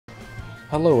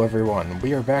Hello everyone,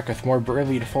 we are back with more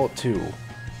Bravely Default 2.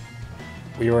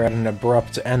 We were at an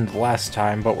abrupt end last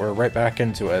time, but we're right back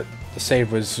into it. The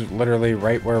save was literally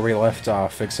right where we left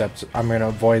off, except I'm going to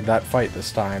avoid that fight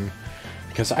this time,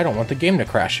 because I don't want the game to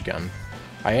crash again.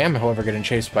 I am, however, getting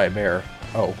chased by a bear.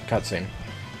 Oh, cutscene.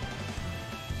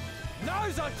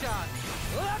 Now's our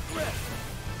chance! Let rip!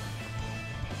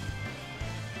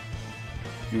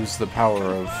 Use the power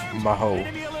of Maho.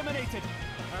 Enemy eliminated,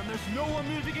 and there's no one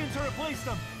moving in to replace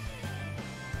them.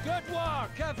 Good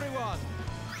work, everyone!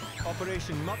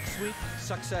 Operation Muck Sweep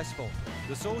successful.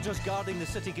 The soldiers guarding the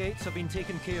city gates have been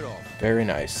taken care of. Very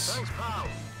nice. Thanks, pal.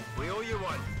 We owe you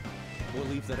one. We'll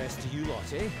leave the rest to you lot,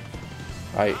 eh?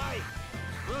 Aye.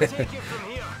 We'll take it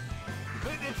from here.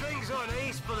 Put the drinks on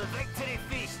ice for the victory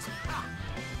feast.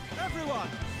 Everyone,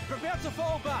 prepare to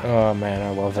fall back. Oh man, I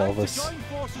love Time to Elvis. join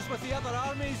forces with the other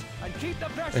armies and keep the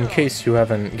pressure In on. case you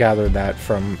haven't gathered that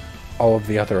from all of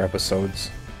the other episodes.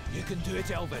 You can do it,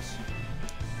 Elvis.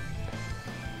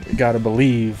 You gotta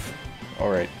believe.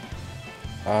 Alright.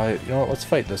 You know what, let's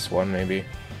fight this one, maybe.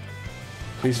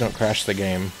 Please don't crash the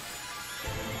game.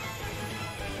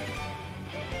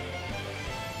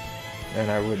 And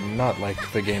I would not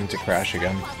like the game to crash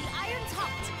again.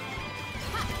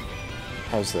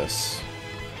 How's this?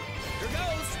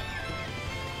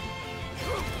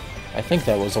 I think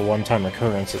that was a one-time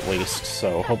occurrence at least,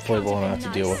 so hopefully we'll not have to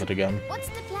deal with it again. What's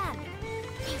the plan?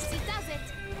 Easy does it.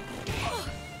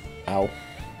 Ow.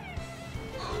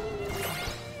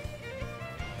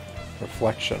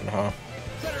 Reflection, huh?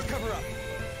 Better cover up.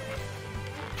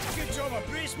 Good job, I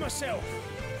braced myself.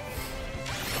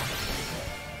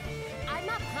 I'm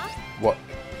up, huh? What?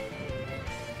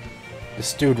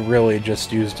 This dude really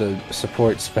just used a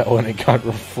support spell and it got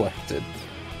reflected.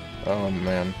 Oh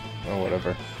man. Oh,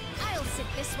 whatever. I'll sit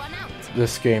this one out.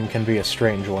 This game can be a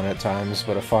strange one at times,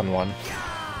 but a fun one.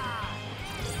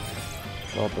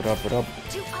 Up it, up it, up.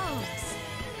 To arms.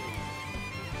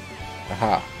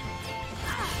 Aha.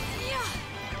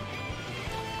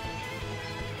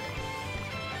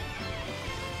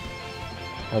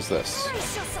 How's this?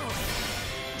 Brace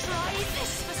yourself. Try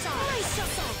this for size. Brace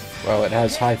yourself. Well, it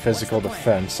has high physical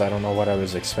defense. I don't know what I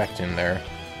was expecting there.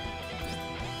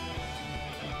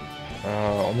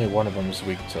 Only one of them is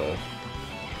weak to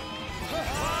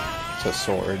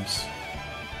swords.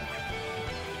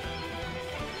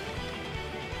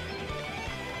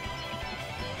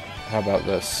 How about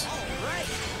this?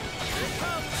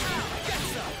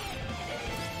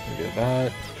 We do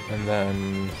that, and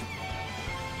then...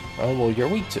 Oh, well,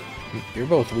 you're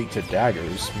both weak to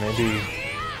daggers. Maybe...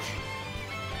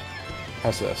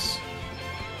 How's this?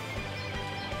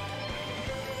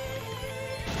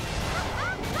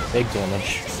 Big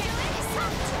damage.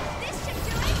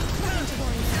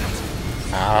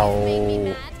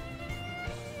 Ow.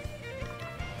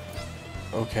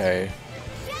 Okay.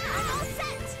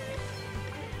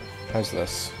 How's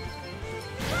this?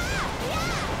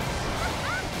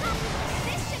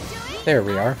 There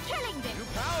we are.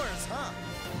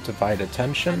 Divide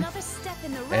attention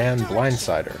and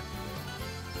blindsider.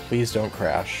 Please don't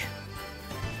crash.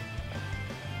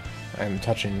 I'm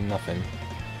touching nothing.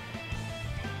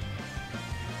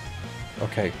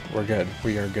 Okay, we're good.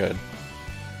 We are good.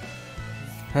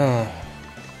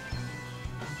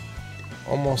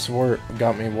 Almost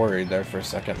got me worried there for a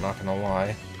second, not gonna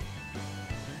lie.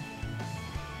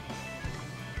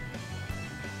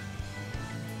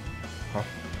 Huh.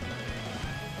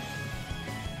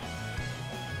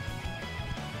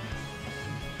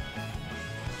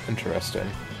 Interesting.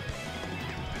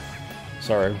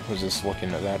 Sorry, was just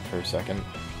looking at that for a second.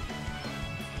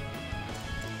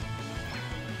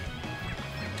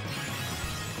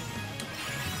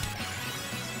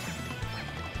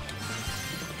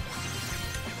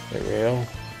 There we go.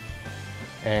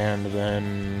 And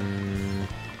then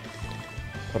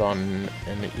put on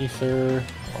an ether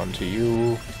onto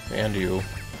you and you.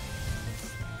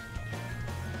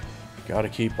 Gotta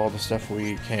keep all the stuff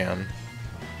we can.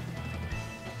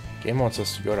 Game wants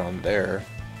us to go down there.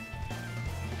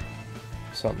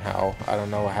 Somehow. I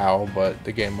don't know how, but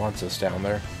the game wants us down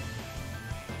there.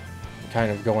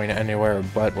 Kind of going anywhere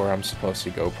but where I'm supposed to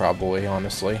go, probably,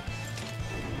 honestly.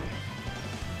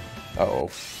 Uh-oh.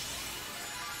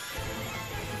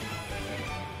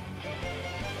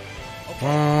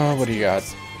 What do you got?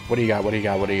 What do you got? What do you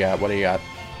got? What do you got? What do you got?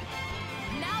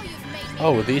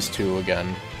 Oh, these two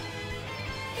again.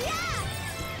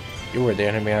 You were the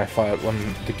enemy I fought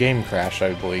when the game crashed,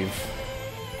 I believe.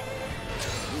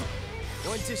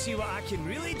 Want to see what I can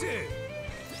really do?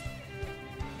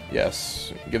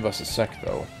 Yes. Give us a sec,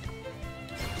 though.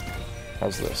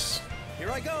 How's this?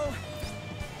 Here I go.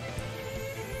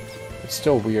 It's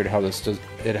still weird how this does.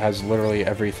 It has literally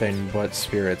everything but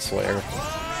Spirit Slayer.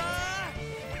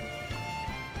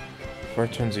 For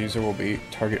turns, the user will be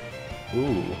target.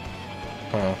 Ooh.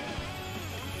 Huh.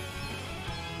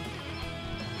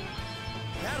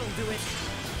 That'll do it.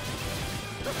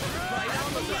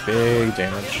 Big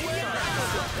damage. It's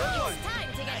time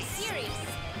to get serious.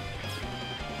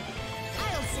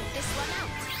 I'll sit this one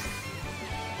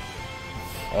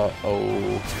out.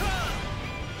 Uh-oh.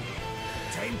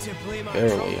 Time to play my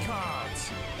Barely. trump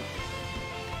cards.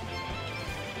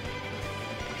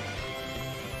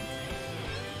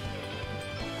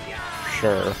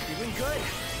 Sure. Doing good.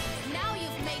 Now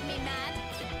you've made me mad.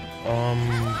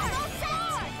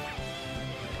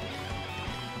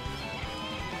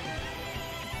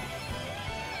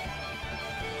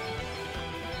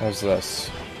 How's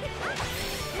this?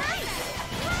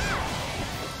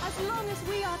 As long as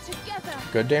we are together,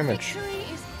 Good damage. victory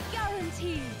is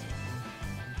guaranteed.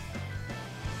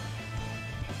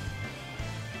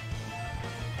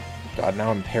 God, now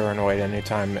I'm paranoid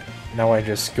anytime. Now I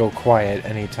just go quiet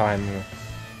anytime.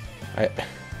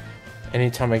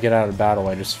 Anytime I get out of battle,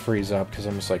 I just freeze up because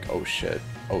I'm just like, oh shit,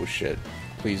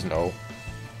 please no.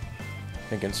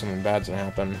 Thinking something bad's gonna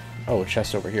happen. Oh, a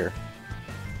chest over here.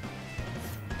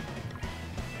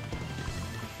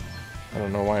 I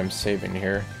don't know why I'm saving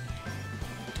here,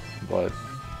 but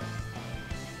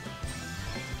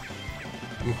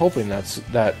I'm hoping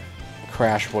that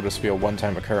crash will just be a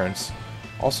one-time occurrence.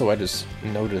 Also, I just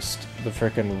noticed the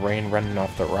frickin' rain running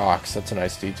off the rocks. That's a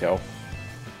nice detail.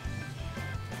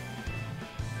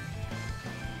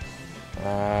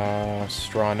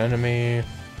 Strong enemy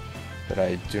that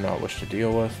I do not wish to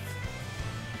deal with.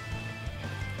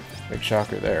 Big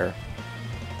shocker there.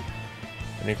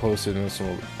 Any closer than this one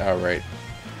will... Oh, right.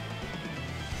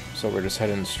 So we're just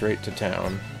heading straight to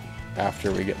town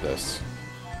after we get this.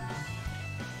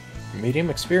 Medium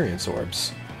experience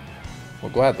orbs.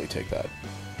 We'll gladly take that.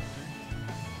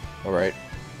 Alright.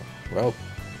 Well.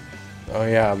 Oh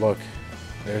yeah, look.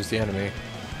 There's the enemy.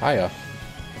 Hiya.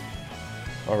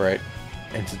 Alright.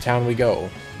 Into town we go.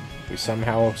 We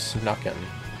somehow snuck in.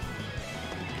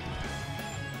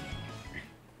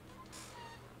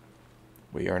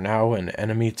 We are now in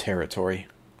enemy territory.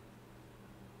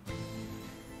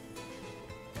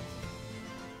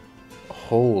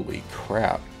 Holy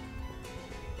crap.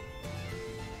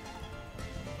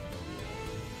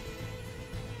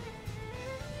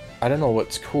 I don't know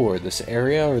what's cooler, this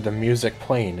area or the music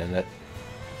playing in it.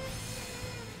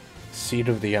 Seat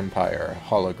of the Empire,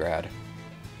 Holograd.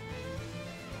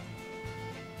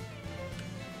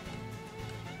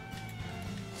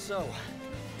 So,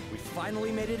 we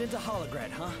finally made it into Holograd,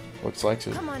 huh? Looks like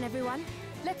it. Come on, everyone.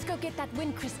 Let's go get that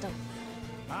wind crystal.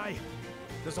 Aye.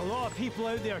 There's a lot of people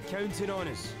out there counting on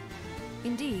us.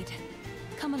 Indeed.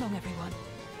 Come along, everyone.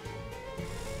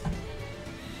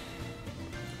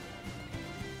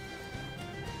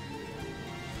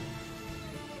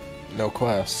 No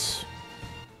quests.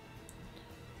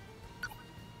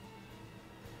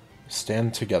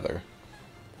 Stand together.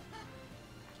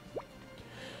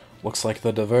 Looks like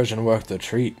the diversion worked a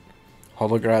treat.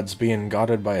 Holograd's being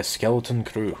guarded by a skeleton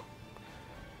crew.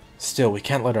 Still, we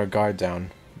can't let our guard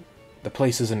down. The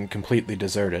place isn't completely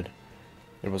deserted.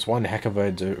 It was one heck of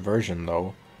a diversion,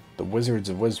 though. The Wizards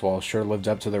of Wiswall sure lived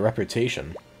up to their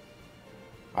reputation.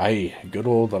 Aye, good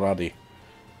old Roddy.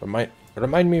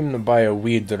 Remind me to buy a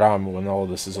wee dram when all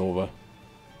this is over.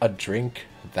 A drink?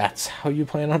 That's how you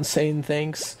plan on saying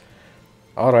things?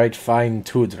 Alright, fine,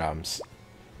 2 drams.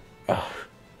 Ugh.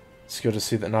 It's good to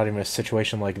see that not even a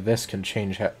situation like this can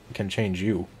change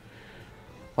you.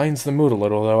 Lightens the mood a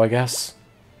little, though, I guess.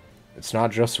 It's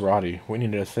not just Roddy. We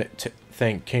need to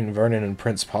thank King Vernon and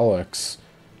Prince Pollux.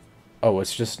 Oh,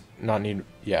 it's just not need...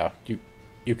 Yeah,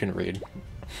 you can read.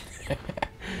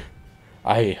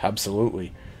 Aye,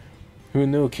 absolutely. Who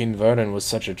knew King Vernon was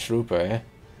such a trooper, eh?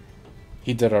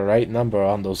 He did a right number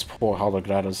on those poor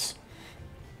Hologradas.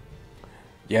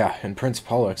 Yeah, and Prince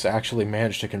Pollux actually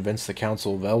managed to convince the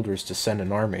Council of Elders to send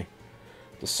an army.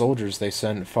 The soldiers they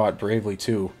sent fought bravely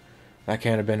too. That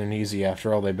can't have been easy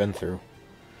after all they've been through.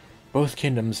 Both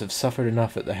kingdoms have suffered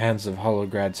enough at the hands of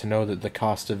Holograd to know that the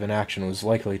cost of inaction was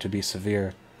likely to be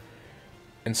severe.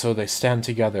 And so they stand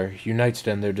together, united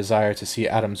in their desire to see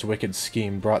Adam's wicked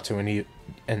scheme brought to an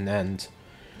end.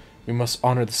 We must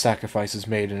honor the sacrifices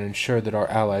made and ensure that our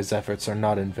allies' efforts are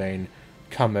not in vain.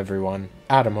 Come, everyone.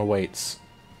 Adam awaits.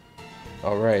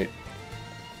 Alright.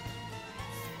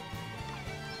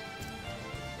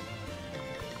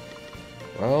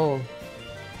 Well...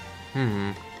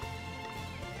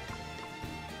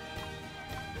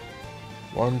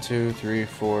 1, 2, 3,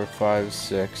 4, 5,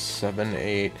 6, 7,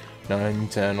 8, 9,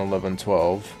 10, 11,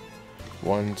 12.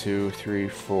 1, 2, 3,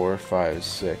 4, 5,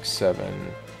 6,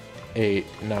 7, 8,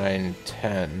 9,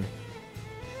 10.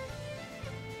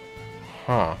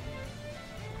 Huh.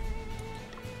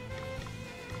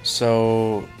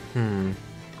 So, I'm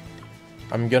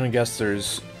gonna guess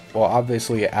there's... Well,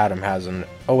 obviously Adam hasn't...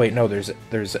 Oh wait, no, there's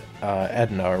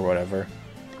Edna or whatever.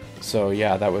 So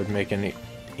yeah, that would make an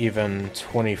even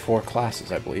 24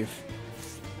 classes, I believe.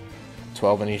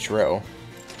 12 in each row.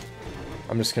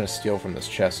 I'm just gonna steal from this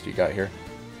chest you got here.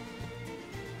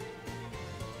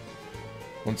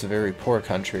 Once a very poor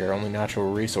country, our only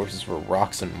natural resources were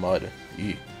rocks and mud.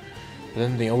 Eek.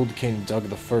 Then the old king dug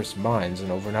the first mines,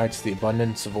 and overnight the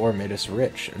abundance of ore made us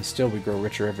rich, and still we grow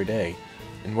richer every day.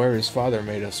 And where his father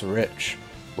made us rich,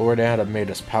 Lord Adam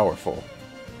made us powerful.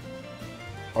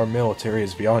 Our military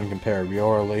is beyond compare. We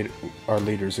owe our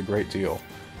leaders a great deal.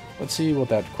 Let's see what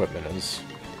that equipment is.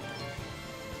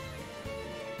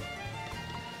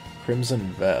 Crimson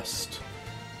Vest.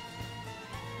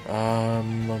 Well,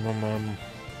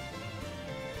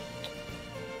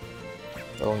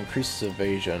 increases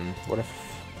evasion. What if...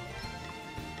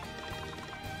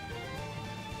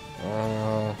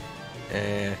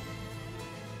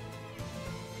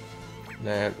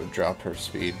 Nah, it would drop her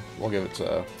speed. We'll give it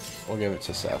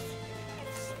to Seth.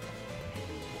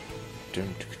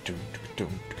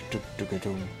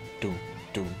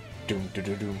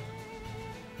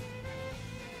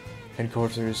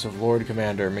 Headquarters of Lord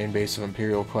Commander, main base of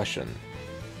Imperial Question.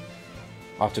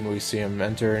 Often we see him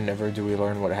enter, never do we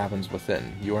learn what happens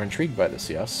within. You are intrigued by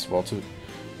this, yes? Well,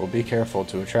 be careful.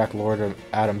 To attract Lord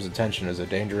Adam's attention is a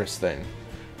dangerous thing.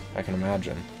 I can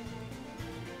imagine.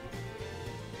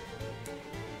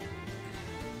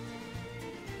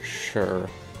 Sure.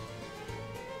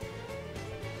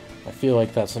 I feel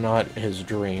like that's not his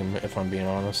dream, if I'm being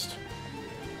honest.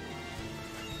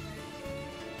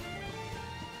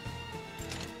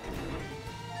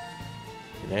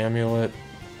 An amulet.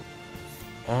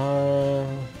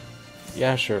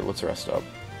 Yeah, sure, let's rest up.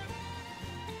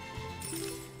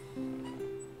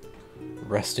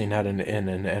 Resting at an inn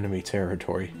in enemy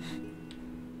territory.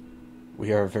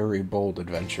 We are very bold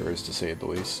adventurers, to say the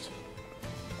least.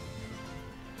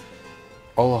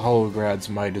 All Holograd's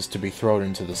might is to be thrown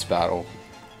into this battle.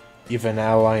 Even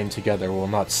allying together will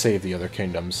not save the other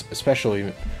kingdoms,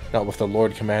 especially not with the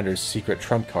Lord Commander's secret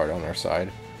trump card on our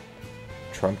side.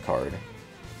 Trump card.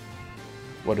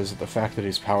 What is it, the fact that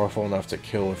he's powerful enough to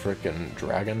kill a frickin'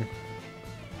 dragon?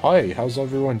 Hi, how's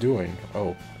everyone doing?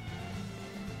 Oh.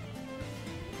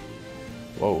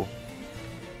 Whoa.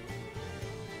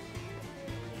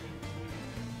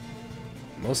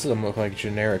 Most of them look like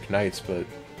generic knights, but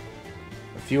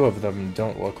a few of them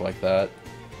don't look like that.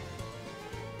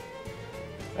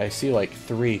 I see like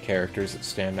 3 characters that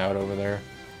stand out over there.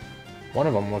 One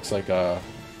of them looks like a...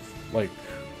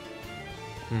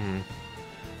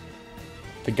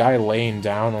 the guy laying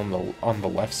down on the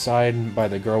left side by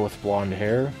the girl with blonde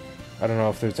hair. I don't know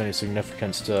if there's any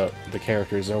significance to the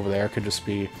characters over there. Could just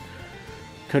be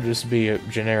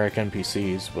generic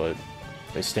NPCs, but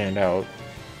they stand out.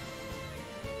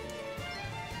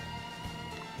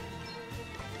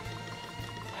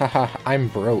 Haha, I'm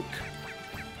broke.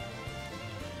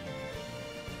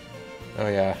 Oh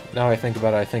yeah, now I think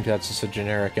about it, I think that's just a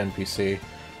generic NPC,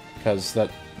 because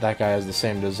that guy has the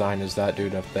same design as that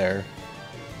dude up there.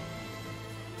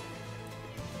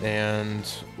 And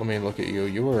let me look at you.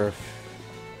 You were...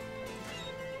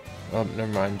 Oh,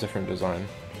 never mind. Different design.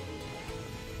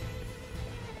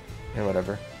 Yeah,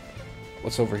 whatever.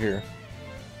 What's over here?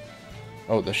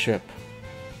 Oh, the ship.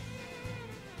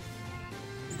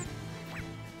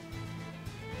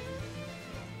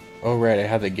 Oh, right. I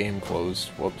had the game closed.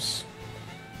 Whoops.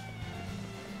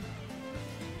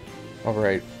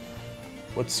 Alright.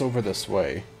 What's over this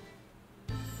way?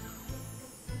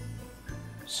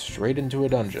 Straight into a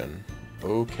dungeon.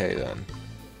 Okay then.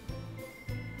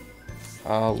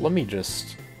 Let me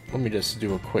just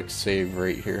do a quick save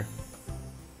right here.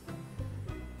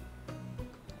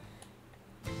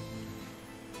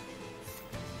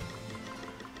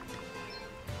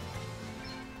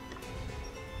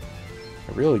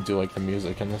 I really do like the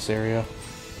music in this area.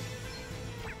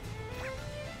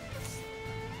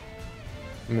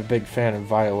 I'm a big fan of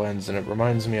violins, and it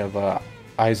reminds me of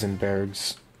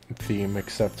Eisenberg's theme,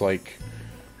 except like,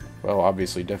 well,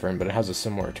 obviously different, but it has a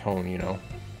similar tone, you know.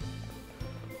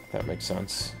 That makes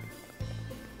sense.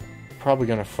 Probably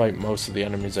gonna fight most of the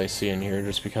enemies I see in here,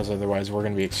 just because otherwise we're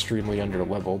gonna be extremely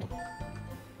underleveled.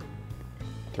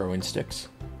 Throwing sticks.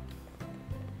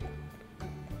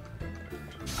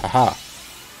 Haha.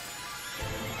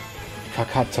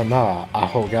 Kakatana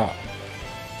Ahoga.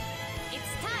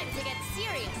 It's time to get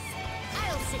serious.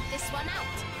 I'll sit this one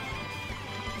out.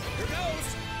 Here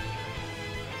goes.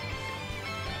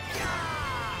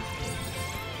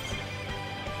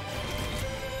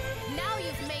 Now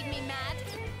you've made me mad.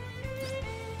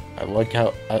 I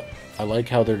like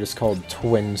how they're just called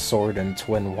Twin Sword and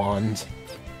Twin Wand.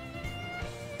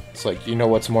 It's like, you know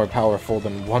what's more powerful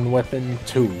than one weapon?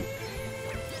 Two.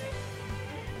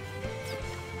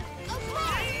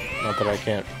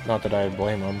 Not that I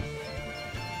blame them.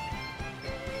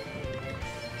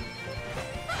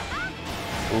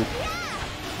 Oop.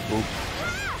 Oop.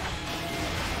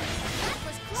 That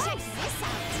was close. Check this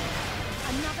out.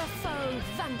 Another foe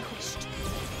vanquished.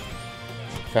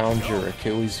 Found your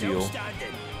Achilles Still heel.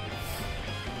 standing.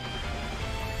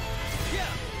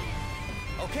 Yeah.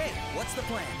 Okay, what's the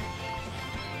plan?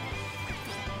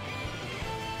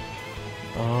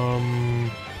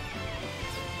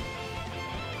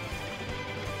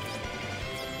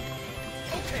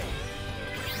 Okay.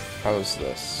 How's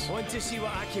this? Want to see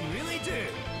what I can really do?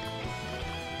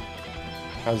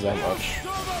 How's that much?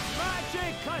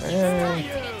 Time to Eh,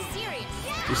 get serious.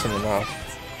 decent enough.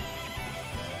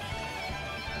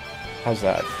 How's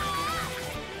that?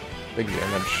 Big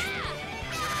damage.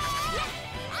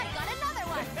 I've got another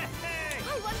one. I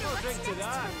wonder what's drink to next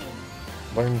that. for me.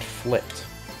 Learned flit.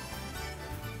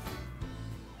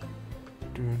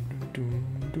 Dun, dun,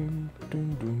 dun, dun,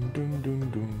 dun, dun, dun,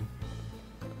 dun.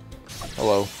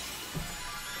 Hello.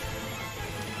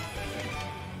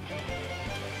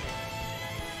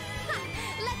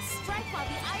 Let's strike while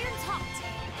the iron's hot.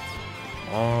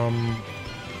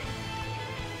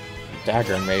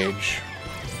 Dagger Mage.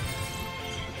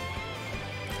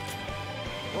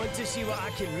 Want to see what I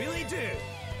can really do?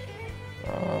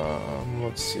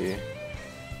 Let's see.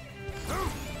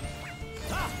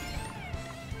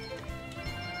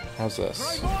 How's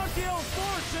this? Primordial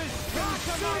forces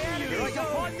consume you! Like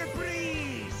upon the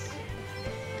breeze!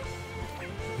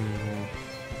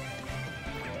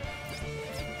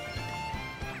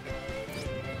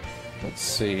 Let's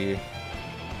see.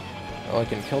 Well, I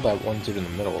can kill that one dude in the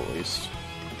middle at least.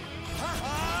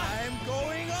 I'm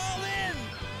going all in!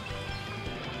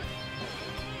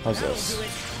 How's this? On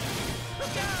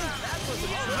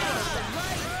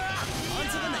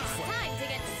to the next one. Time to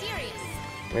get serious.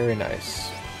 Very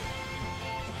nice.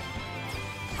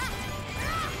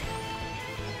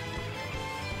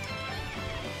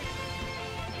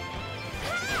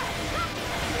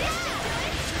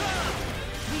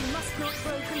 We must not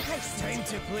grow complacent. Time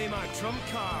to play my trump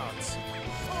cards.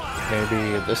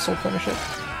 Maybe this will finish it?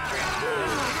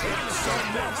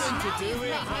 Nothing to do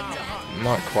with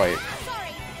Not quite.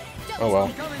 Sorry. Don't Oh well.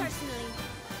 take it personally.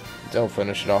 They'll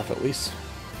finish it off at least.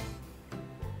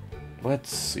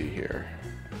 Let's see here.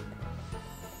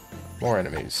 More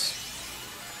enemies.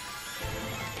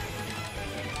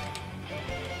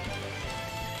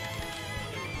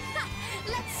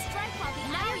 Let's strike while the iron's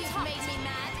hot. Now you've made me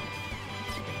mad.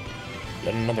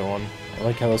 Yet another one. I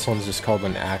like how this one's just called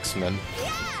an Axeman.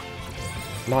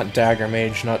 Not Dagger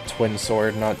Mage, not Twin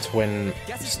Sword, not Twin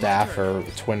Staff or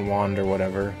Twin Wand or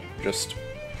whatever. Just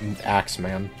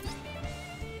Axeman.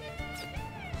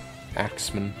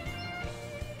 Axeman.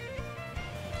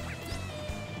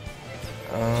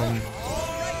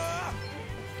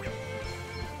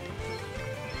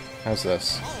 How's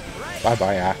this?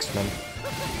 Bye-bye, Axeman.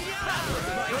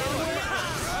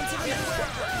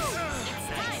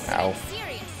 Ow.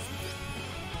 Serious.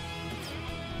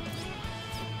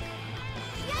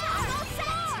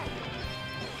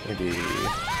 Maybe... Want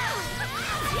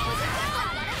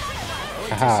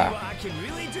to see Haha. what I can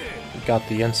really do? Got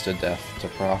the insta-death to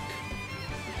proc.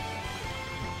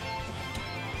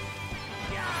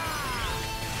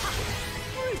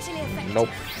 Brutally effective. Nope,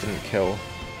 didn't kill.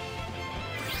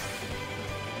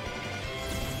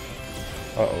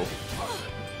 Uh-oh.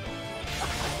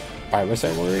 Why was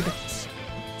I worried?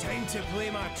 Time to play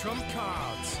my trump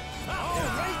cards.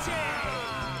 Alrighty!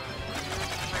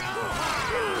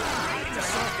 Ready to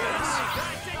circus.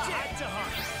 Had to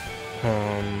hunt.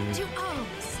 To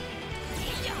arms.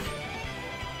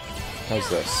 How's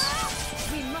this?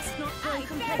 We must not grow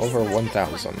complacent. Over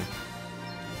 1,000.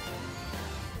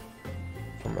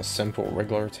 From a simple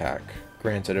regular attack.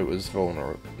 Granted, it was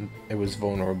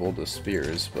vulnerable to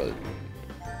spears, but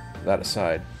that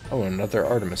aside. Oh, another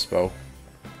Artemis bow.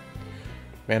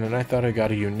 Man, and I thought I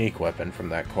got a unique weapon from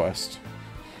that quest.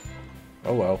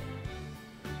 Oh well.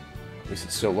 At least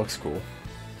it still looks cool.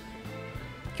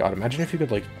 God, imagine if you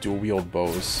could, like, dual-wield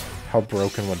bows. How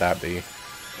broken would that be?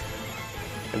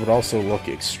 It would also look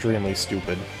extremely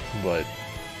stupid, but...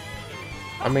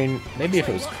 I mean, maybe if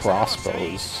it was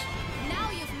crossbows.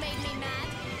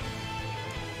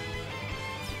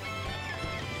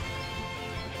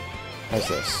 How's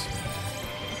this?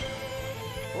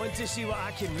 Want to see what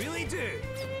I can really do?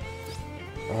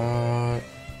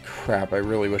 Crap, I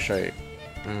really wish I...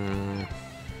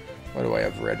 Why do I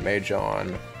have Red Mage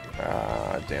on?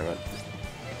 Damn it.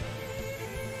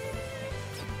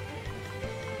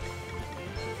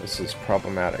 This is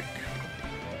problematic.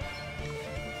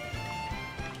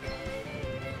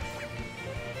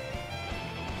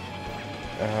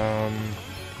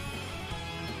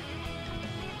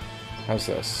 How's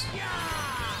this?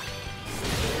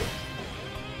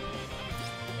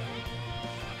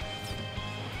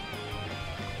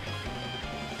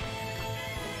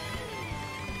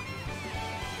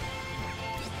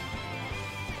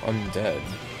 Undead.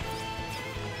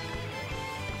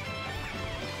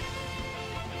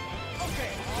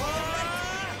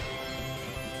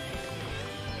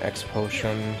 X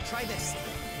potion. Try this.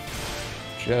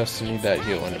 Just need that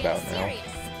healing about now. Serious.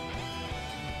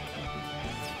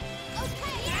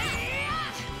 Okay,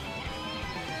 yeah.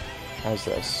 How's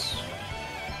this?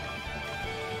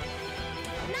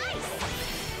 Nice.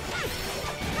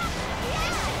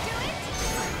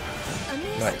 A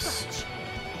mere Nice. scratch.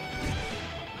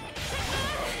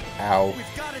 Ow. We've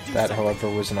got to do That, something. however,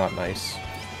 was not nice.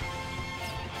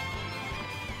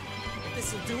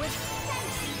 This'll do it.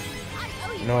 I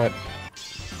owe You you. know what?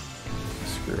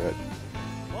 Screw it.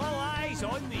 All eyes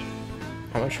on me.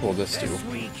 How much will this do? This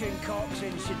wee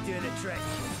concoction should do the trick.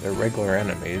 They're regular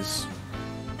enemies.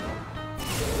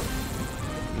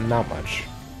 Not much.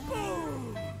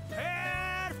 Boom!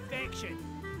 Perfection.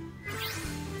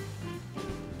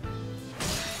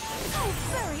 Oh,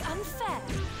 very unfair.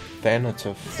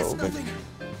 Thanatophobic.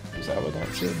 Is that what that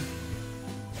said?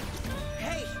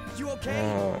 Hey, you okay?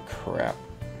 Oh, crap.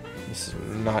 This is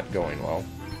not going well.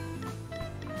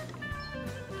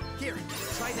 Here,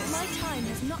 try this. My time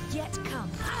has not yet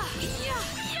come.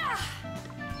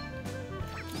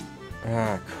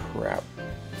 Ah, crap.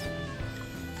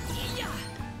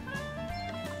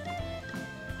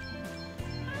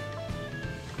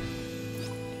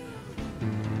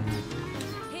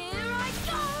 Here I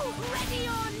go! Ready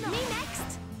or not? Me next.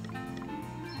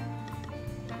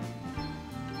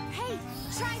 Hey,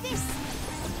 try this.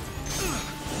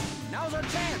 Now's our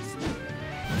chance.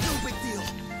 No big deal.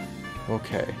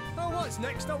 Okay. Oh, what's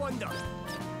next, I wonder?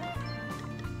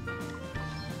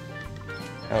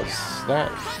 How's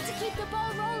that? Got to keep the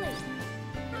ball rolling.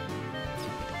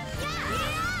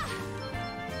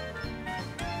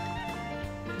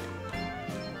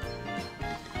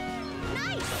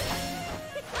 Nice.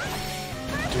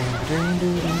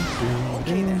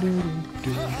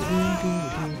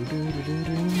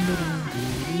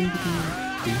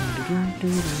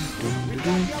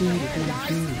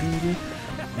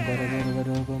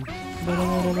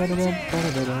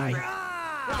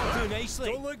 That'll do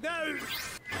nicely. Don't look now.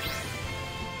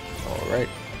 Alright.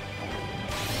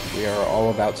 We are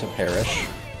all about to perish. Hey,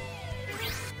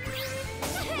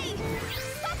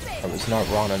 stop I it. was not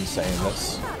wrong in saying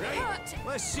this. Right,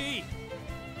 let's see.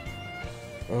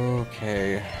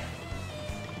 Okay.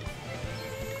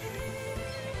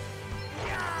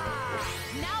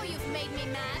 Now you've made me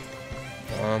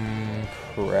mad.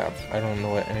 Crap. I don't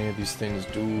know what any of these things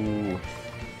do.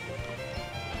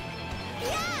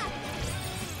 Yeah.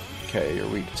 Okay, you're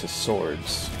weak to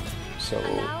swords. So,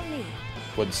 Allow me.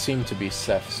 would seem to be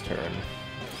Seth's turn.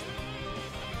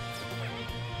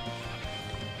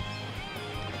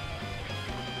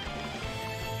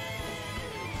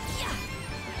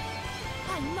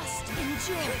 I must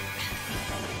endure.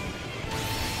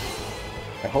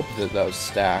 I hope that that was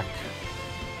stack.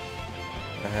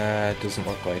 It doesn't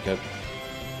look like it.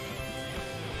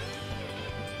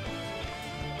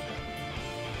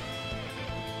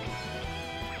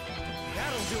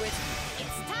 That'll do it.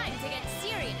 It's time to get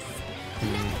serious.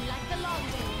 Nothing like the long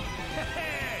game.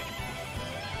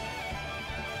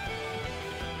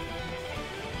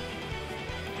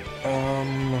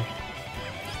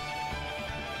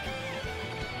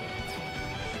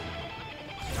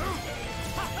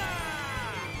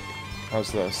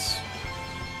 How's this?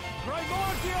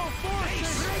 Primordial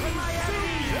forces from my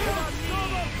sea!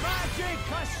 Another magic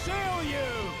assail you!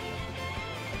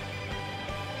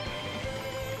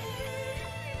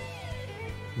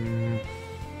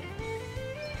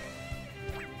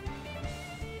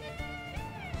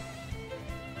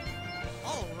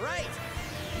 All right.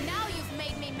 Now you've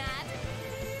made me mad.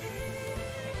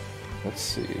 Let's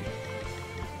see.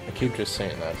 I keep just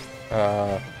saying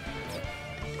that.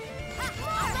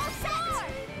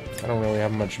 I don't really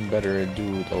have much better to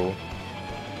do, though.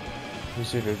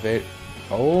 Who's it evade?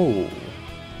 Oh!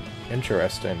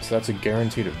 Interesting. So that's a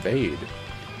guaranteed evade.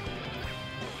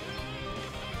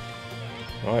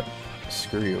 You know what?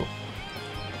 Screw you.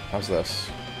 How's this?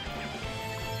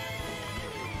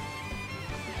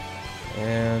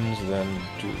 And then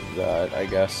do that, I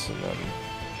guess, and then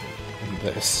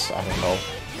this. I don't know.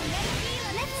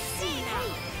 Let's see now.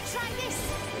 Try this.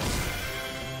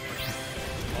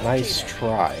 Nice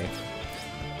try.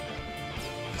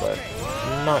 But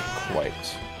not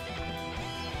quite.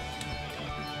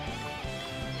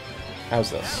 How's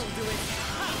this?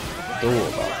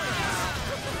 Duel da.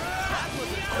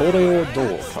 Koreo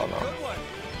duel kana.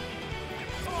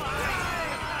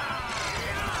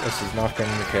 This is not going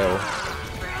to kill.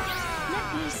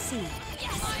 Let me see.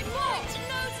 Yes, my might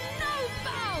knows no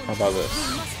bounds. How about this?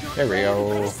 There we go.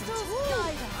 I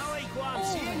like what I'm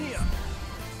seeing here.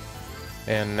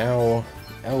 And now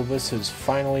Elvis has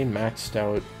finally maxed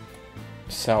out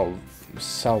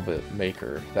Salvit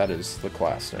Maker. That is the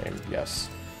class name, yes.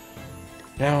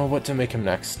 Now, what to make him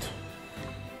next?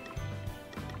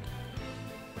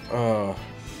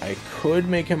 I could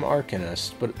make him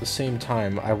Arcanist, but at the same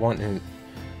time, I want him...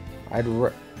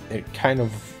 it kind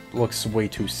of looks way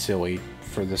too silly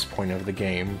for this point of the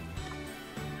game.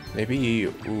 Maybe...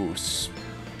 Ooh...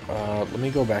 let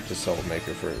me go back to Salvit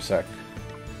Maker for a sec.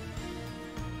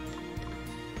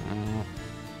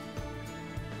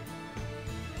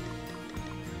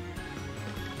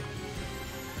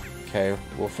 Okay,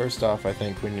 well first off, I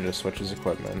think we need to switch his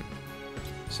equipment.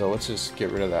 So let's just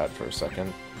get rid of that for a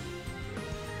second.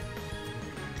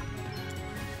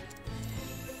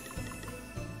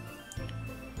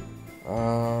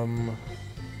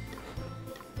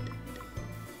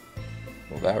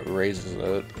 Well, that raises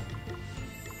it.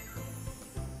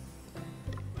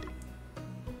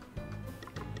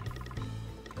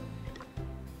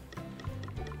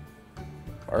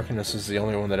 Arcanist is the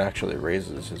only one that actually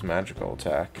raises his magical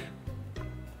attack.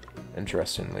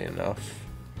 Interestingly enough.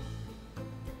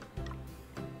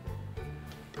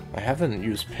 I haven't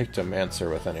used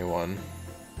Pictomancer with anyone.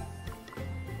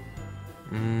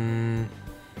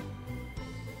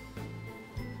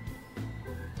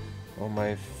 Oh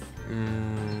my...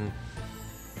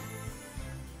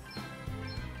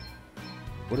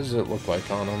 What does it look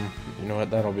like on him? You know what,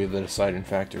 that'll be the deciding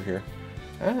factor here.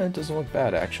 It doesn't look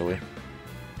bad, actually.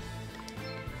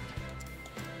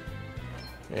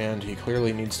 And he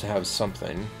clearly needs to have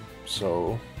something,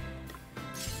 so...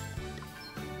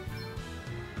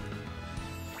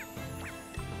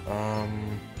 How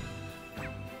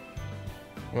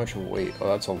much weight? Oh,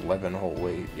 that's 11 whole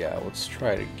weight. Yeah, let's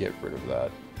try to get rid of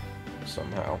that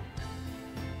somehow.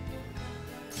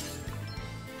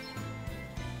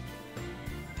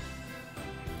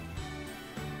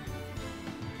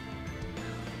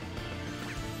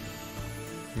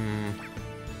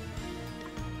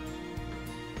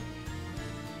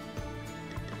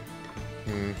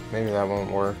 Maybe that won't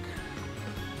work.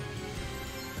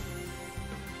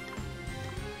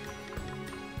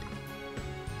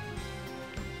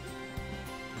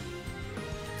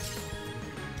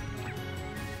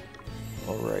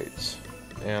 Alright.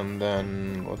 And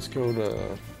then let's go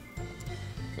to...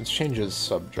 Let's change his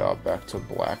sub-job back to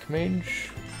Black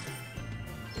Mage.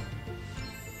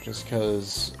 Just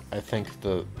because I think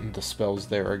the spells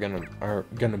there are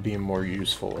gonna be more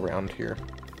useful around here.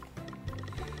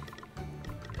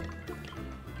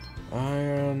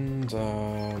 And,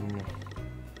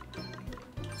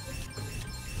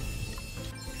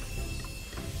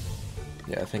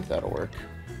 yeah, I think that'll work.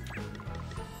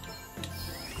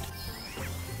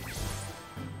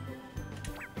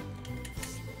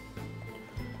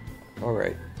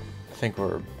 Alright, I think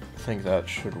that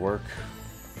should work.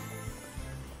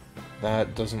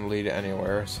 That doesn't lead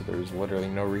anywhere, so there's literally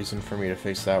no reason for me to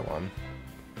face that one.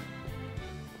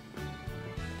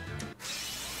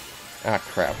 Ah,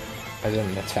 crap. I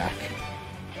didn't attack.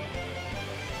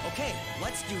 Okay,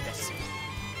 let's do this.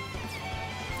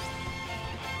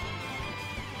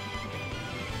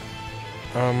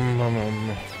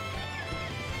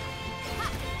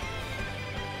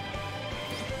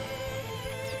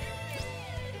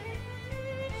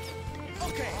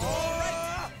 Okay, all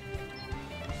right.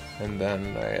 And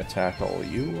then I attack all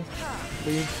you, I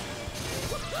believe.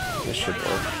 This should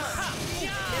work.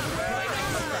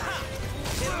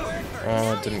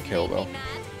 Didn't kill though.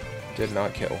 Did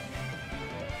not kill.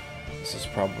 This is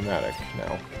problematic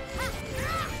now.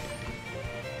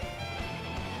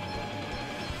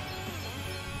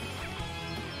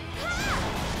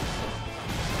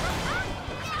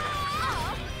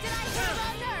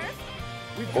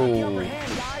 We've got the upper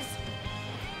hand, guys.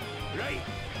 Right,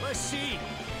 let's see.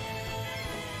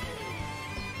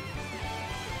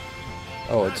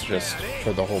 Oh, it's just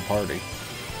for the whole party,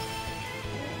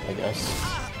 I guess.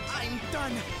 I'm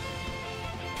done.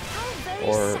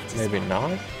 Or maybe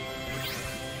not?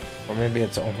 Or maybe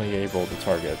it's only able to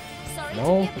target. Sorry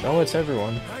No, to get no, it's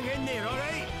everyone. Hang in there,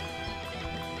 alright?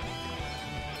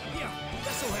 Yeah,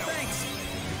 this'll help. Thanks.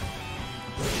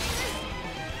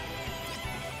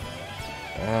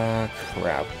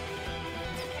 Crap.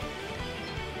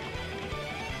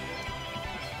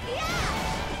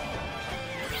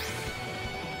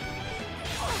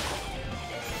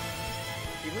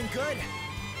 Feeling good?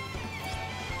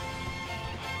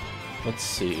 Let's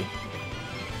see.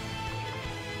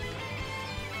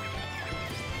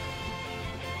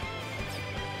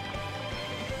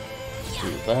 Do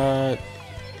that.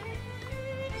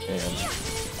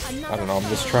 And I don't know, I'm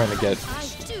just trying to get...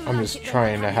 I'm just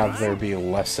trying to have there be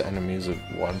less enemies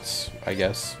at once, I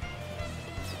guess.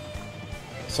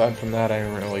 Aside from that, I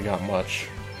haven't really got much.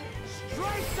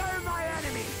 Strike down my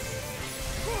enemy!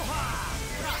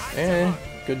 Eh,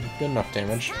 good enough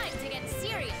damage. Time to get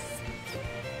serious.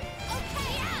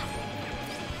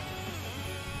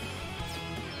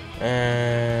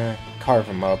 Okay, Carve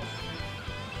him up.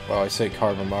 Well, I say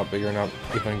carve him up, but you're not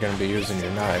even going to be using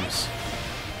your knives.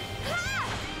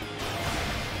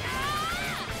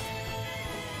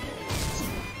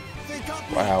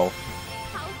 Wow. how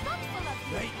thoughtful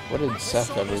of you. What did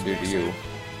Seth ever do to you?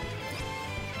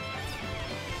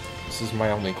 This is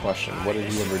my only question. What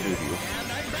did he ever do to you?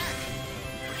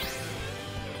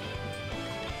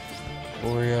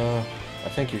 Gloria, I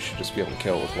think you should just be able to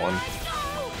kill with one.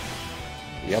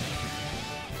 Yep.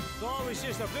 Thought it was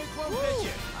just a big one, did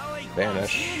you? I like Vanish.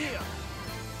 what's in here.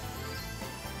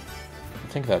 I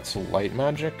think that's light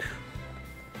magic.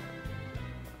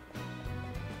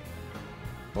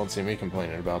 Don't see me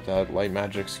complaining about that. Light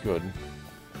magic's good.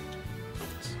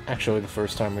 It's actually the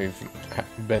first time we've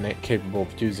been capable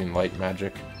of using light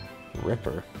magic.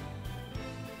 Ripper.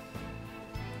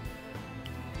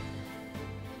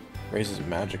 Raises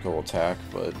magical attack,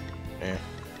 but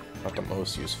not the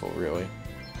most useful, really.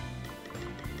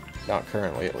 Not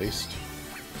currently, at least.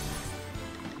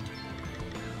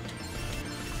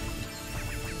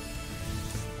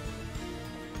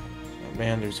 Oh,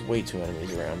 man, there's way too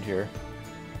enemies around here.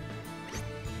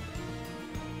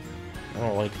 I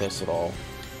don't like this at all.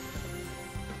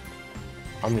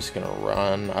 I'm just gonna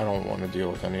run. I don't want to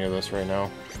deal with any of this right now.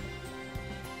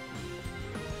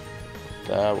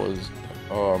 That was,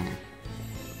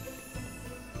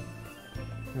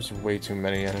 there's way too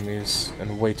many enemies,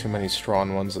 and way too many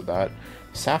strong ones at that.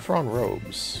 Saffron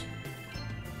robes.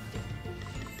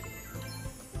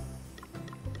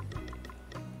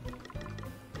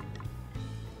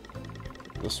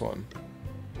 This one.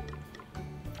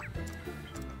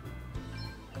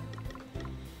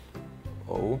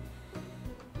 Oh.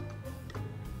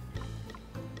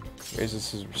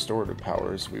 Raises his restorative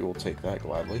powers. We will take that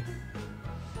gladly.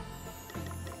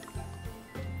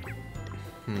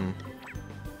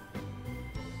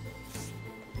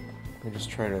 Let me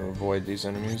just try to avoid these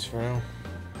enemies for now.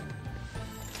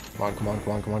 Come on, come on,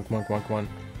 come on, come on, come on, come on, come on.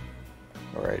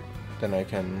 Alright, then I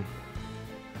can...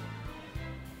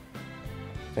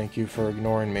 Thank you for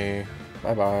ignoring me.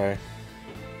 Bye-bye.